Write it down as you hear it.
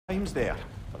Times there,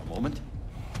 for a moment.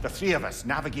 The three of us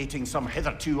navigating some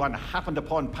hitherto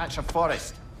unhappened-upon patch of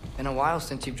forest. Been a while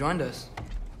since you've joined us,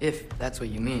 if that's what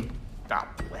you mean. Ah,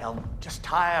 well, just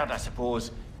tired, I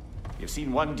suppose. You've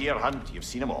seen one deer hunt, you've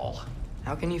seen them all.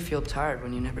 How can you feel tired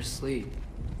when you never sleep?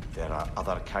 There are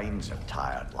other kinds of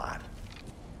tired, lad.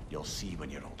 You'll see when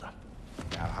you're older.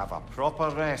 Now have a proper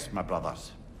rest, my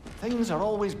brothers. Things are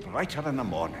always brighter in the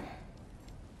morning.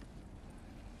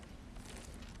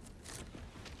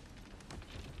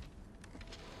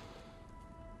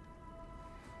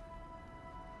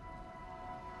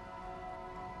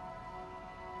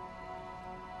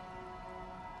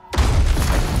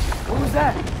 What was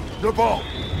that? The ball!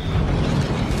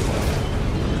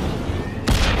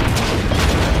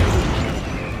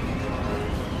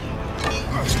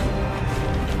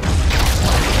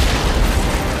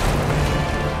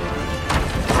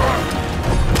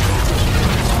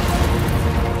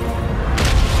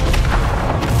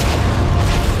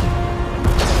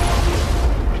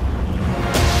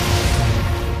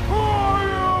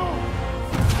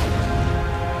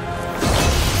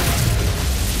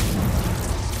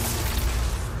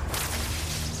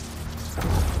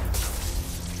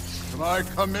 Can I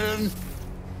come in?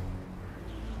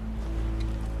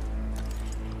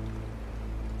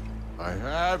 I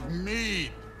have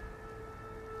mead.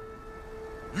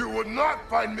 You would not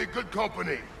find me good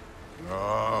company.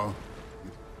 No.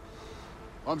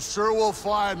 I'm sure we'll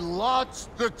find lots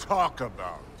to talk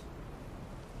about.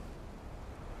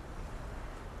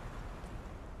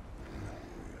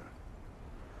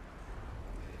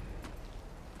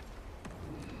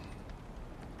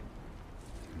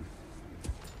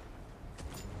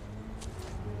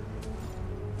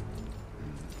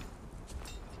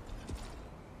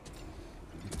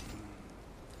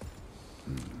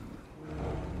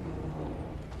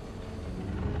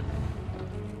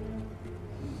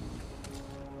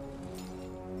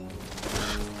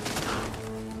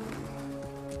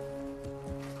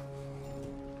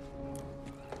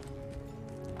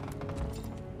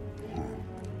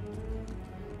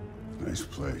 Nice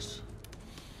place.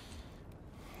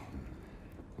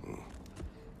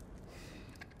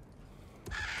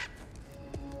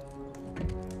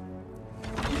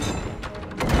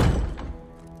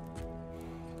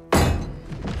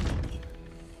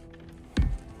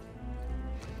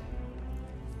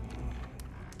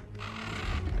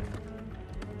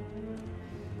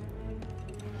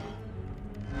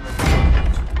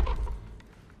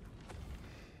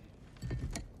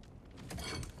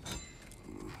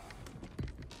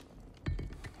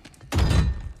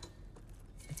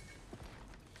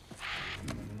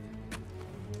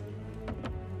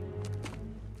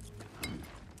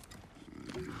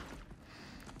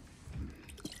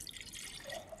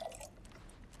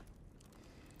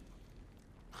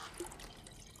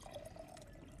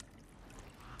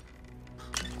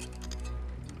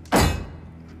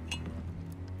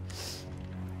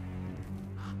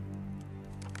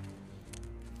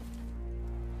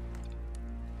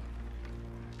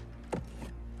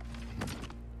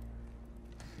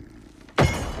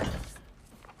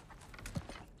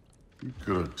 You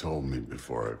could have told me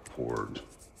before I poured.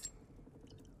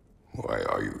 Why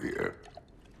are you here?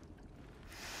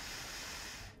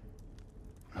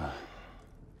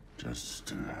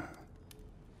 Just,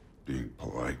 being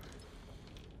polite.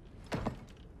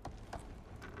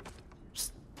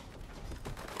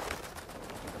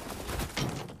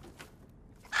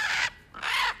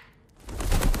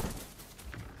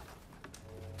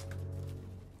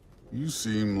 You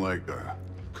seem like a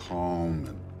calm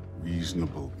and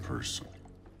reasonable person.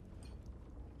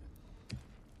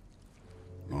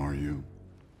 Are you?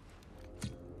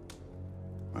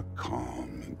 A calm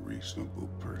and reasonable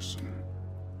person.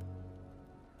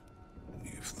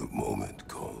 If the moment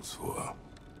calls for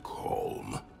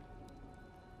calm.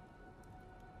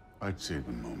 I'd say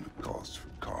the moment calls for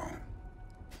calm.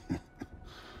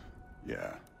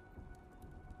 Yeah.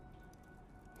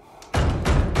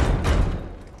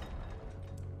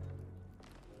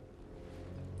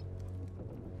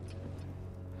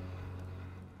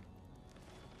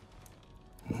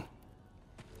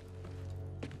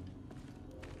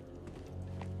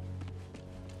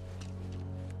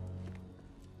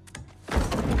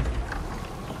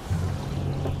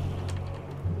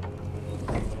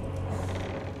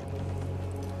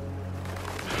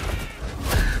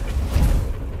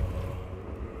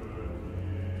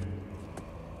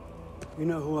 You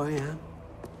know who I am?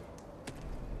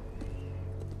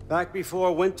 Back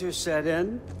before winter set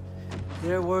in,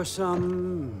 there were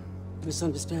some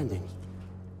misunderstandings.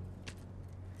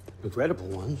 Regrettable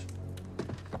ones.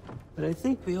 But I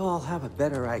think we all have a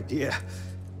better idea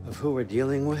of who we're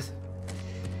dealing with.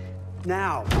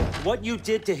 Now, what you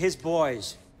did to his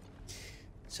boys.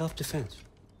 Self-defense.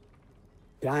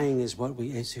 Dying is what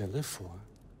we Aesir live for.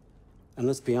 And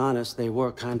let's be honest, they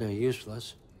were kinda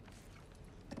useless.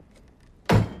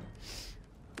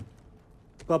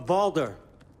 But Baldur,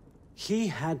 he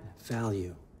had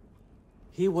value.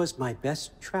 He was my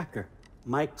best tracker,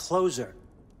 my closer.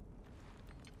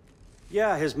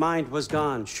 Yeah, his mind was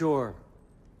gone, sure.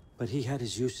 But he had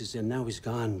his uses, and now he's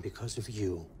gone because of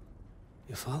you.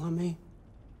 You follow me?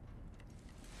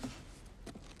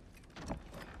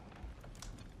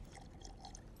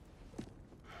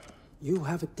 You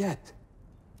have a debt.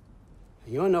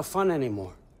 You're no fun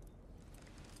anymore.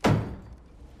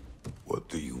 What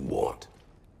do you want?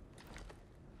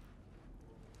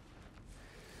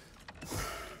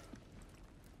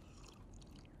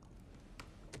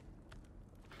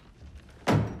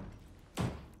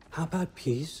 How about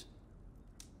peace?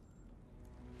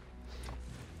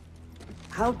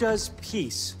 How does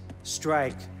peace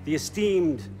strike the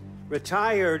esteemed,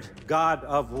 retired god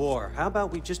of war? How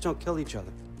about we just don't kill each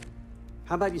other?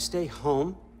 How about you stay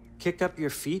home, kick up your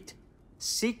feet,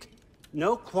 seek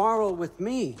no quarrel with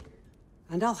me,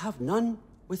 and I'll have none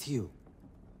with you.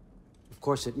 Of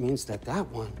course, it means that that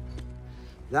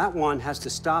one has to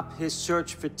stop his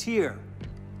search for Tyr.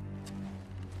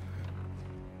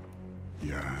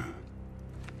 Yeah.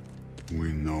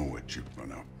 We know what you've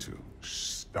been up to.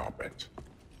 Stop it.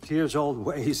 Tyr's old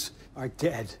ways are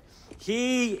dead.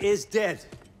 He is dead.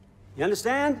 You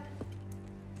understand?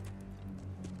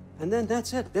 And then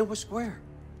that's it. Then we're square.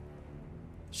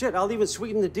 Shit, I'll even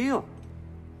sweeten the deal.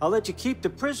 I'll let you keep the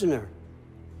prisoner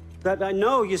that I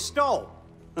know you stole.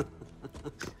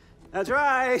 That's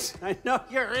right. I know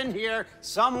you're in here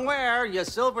somewhere, you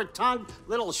silver-tongued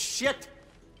little shit.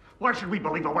 Why should we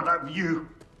believe a word out of you?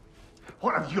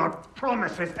 What have your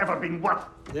promises ever been worth?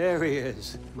 There he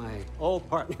is, my old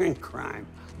partner in crime.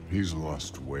 He's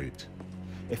lost weight.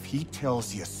 If he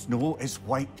tells you snow is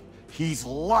white, he's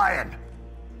lying.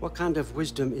 What kind of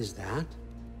wisdom is that?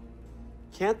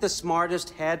 Can't the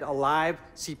smartest head alive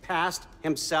see past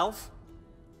himself?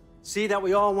 See that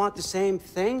we all want the same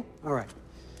thing? All right.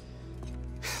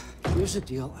 Here's a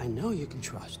deal I know you can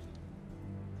trust.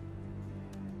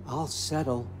 I'll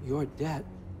settle your debt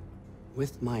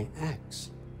with my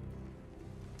ex.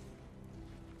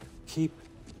 Keep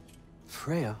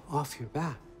Freya off your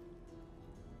back.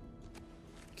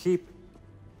 Keep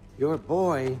your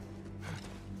boy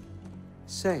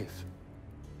safe.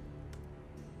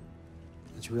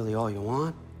 That's really all you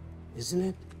want, isn't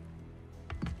it?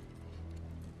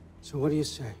 So what do you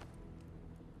say?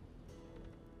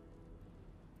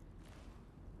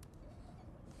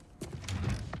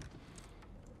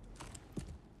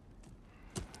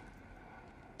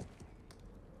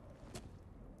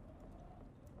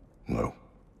 No.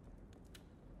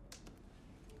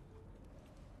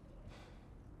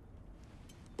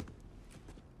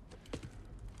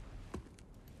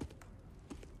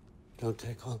 Don't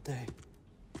take all day.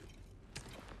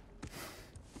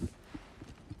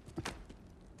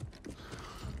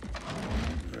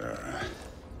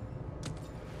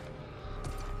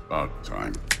 About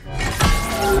time.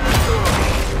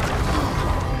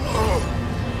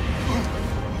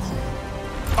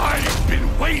 I've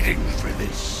been waiting for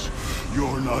this.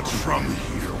 You're not from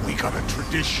here. We got a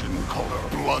tradition called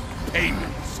blood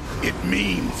payments. It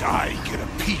means I get a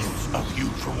piece of you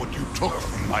for what you took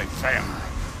from my family.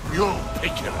 You'll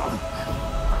pick it up.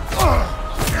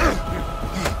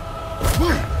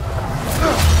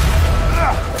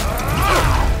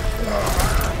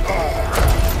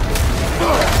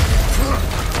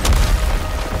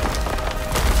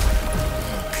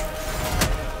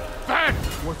 That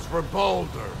was for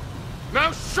Baldur.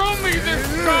 Now show me this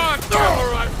god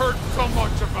killer I've heard so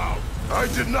much about. I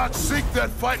did not seek that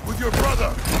fight with your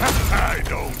brother. I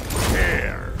don't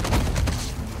care.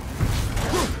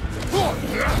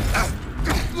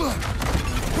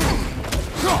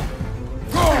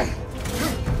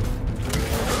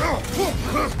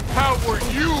 How were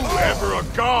you ever a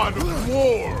god of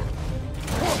war?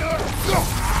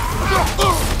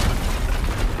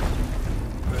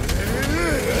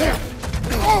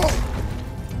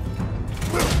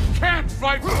 Can't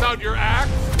fight without your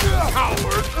axe,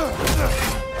 coward!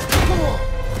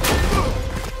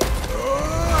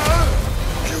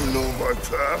 You know my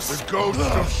past. The ghost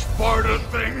of Sparta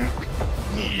thing?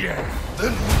 Yeah.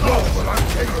 Then you know what I'm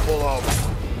capable of.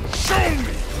 Show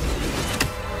me!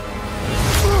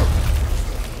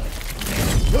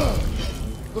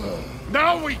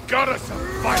 Now we got us a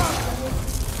fight!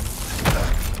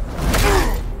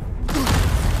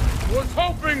 Was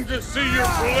hoping to see your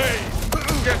blade.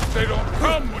 Guess they don't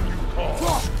come when you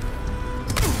call.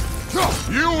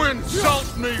 You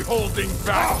insult me holding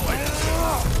back like this!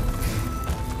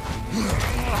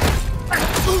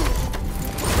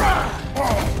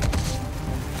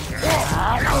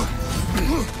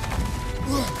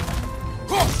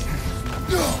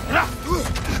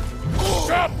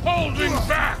 Stop holding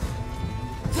back!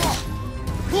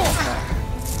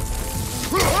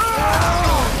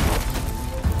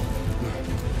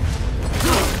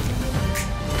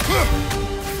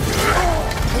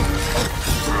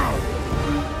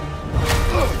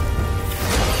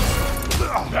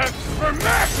 That's for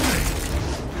Maxie!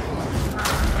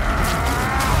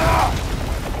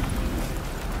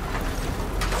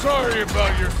 Sorry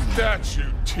about your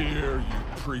statue, Tyr, you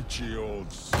preachy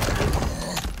old skip.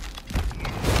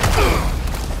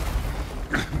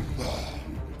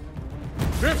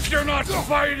 If you're not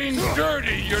fighting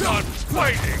dirty, you're not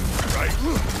fighting, right?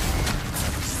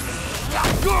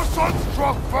 Your son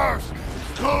struck first!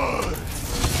 Good!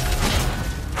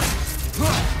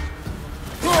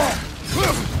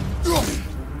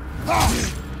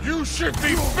 You should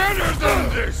be better than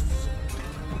this!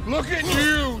 Look at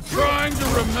you, trying to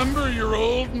remember your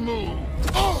old move.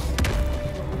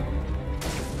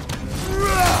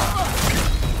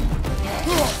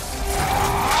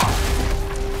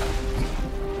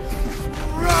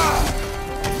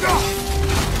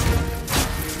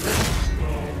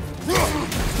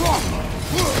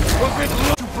 Was it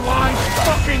blind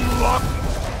fucking luck?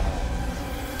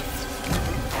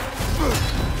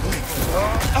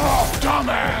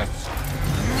 Dumbass!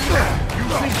 You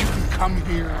think you can come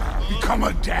here, become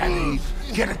a daddy,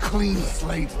 get a clean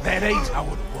slate? That ain't how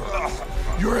it works.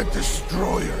 You're a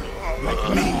destroyer,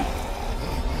 like me.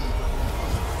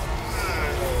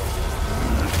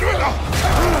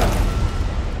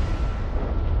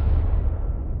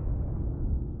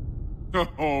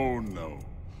 Oh no.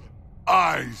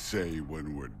 I say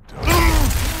when we're done.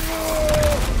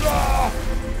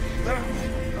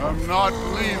 I'm not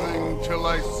leaving till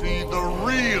I see the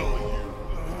real you.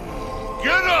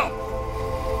 Get up!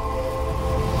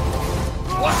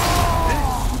 What's this?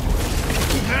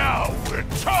 Now we're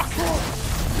talking!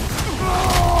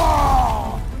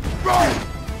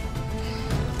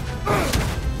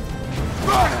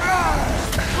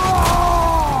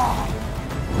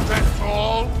 That's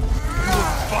all?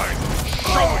 You're fine.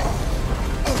 Show it!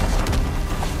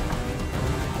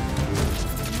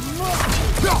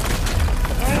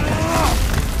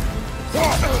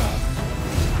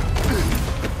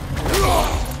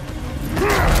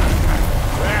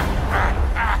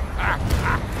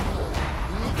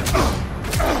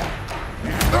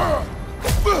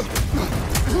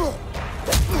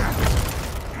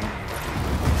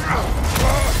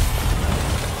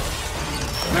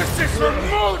 This is for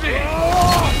Modi!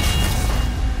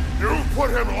 You put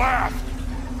him last,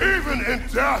 even in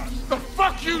death! The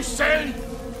fuck you say?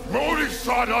 Modi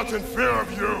sought out in fear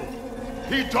of you.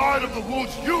 He died of the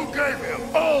wounds you gave him.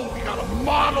 Oh, we got a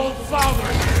model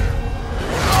father here!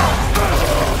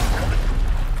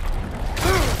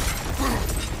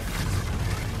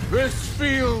 This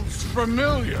feels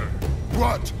familiar.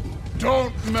 What?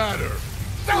 Don't matter.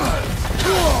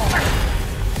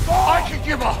 I could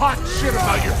give a hot shit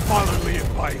about your fatherly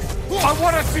advice. I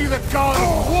want to see the god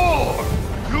of war!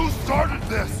 You started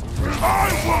this! I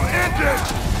will end it!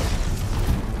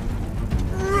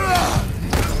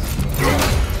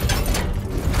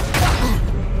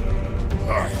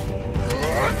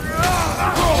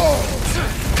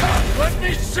 Let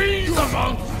me see the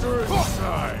monster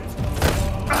inside!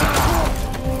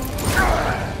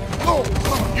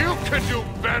 You can do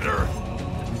better!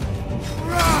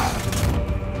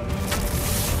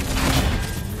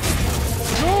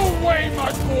 No way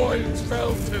my boys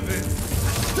fell to this!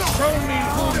 Show me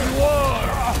who you are!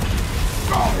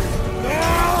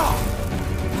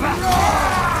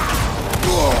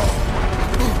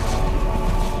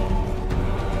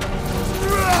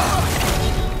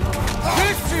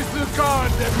 This is the god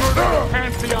that murdered the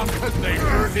Pantheon because they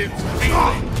hurt his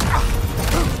feelings!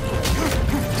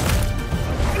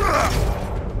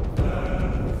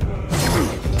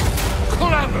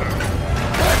 Clever!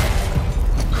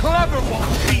 Clever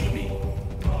won't beat me!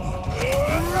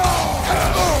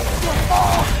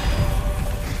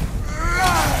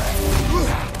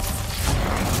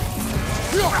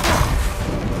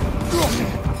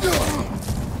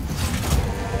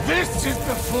 This is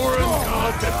the foreign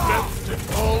god that bested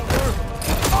over?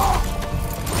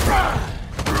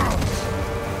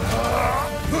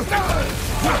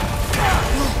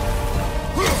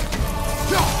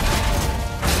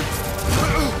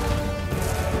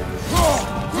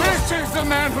 This is the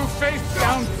man who faced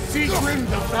down Sigrun,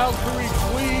 the Valkyrie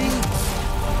Queen?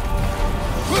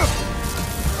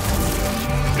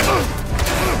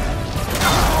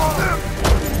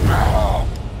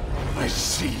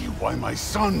 my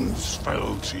sons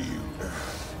fell to you.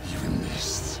 Even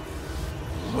this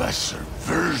lesser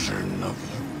version of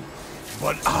you.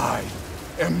 But I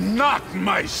am not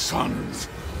my sons.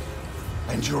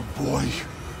 And your boy,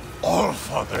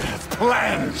 Allfather, has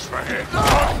plans for him.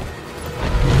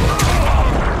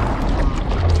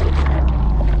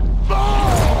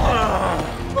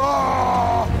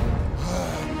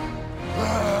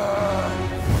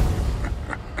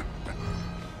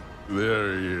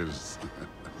 There he is.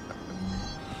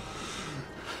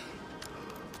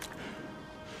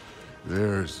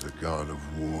 There's the god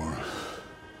of war.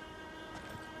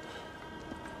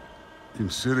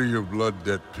 Consider your blood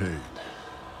debt paid.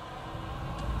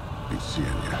 Be seeing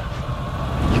ya.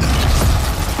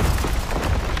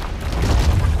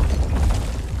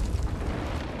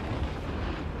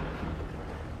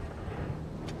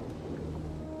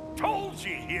 Told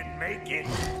you he'd make it.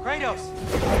 Kratos!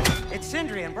 It's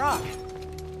Sindri and Brock.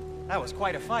 That was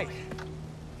quite a fight.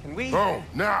 Can we... Oh,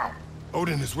 now!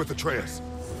 Odin is with Atreus.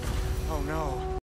 Oh no.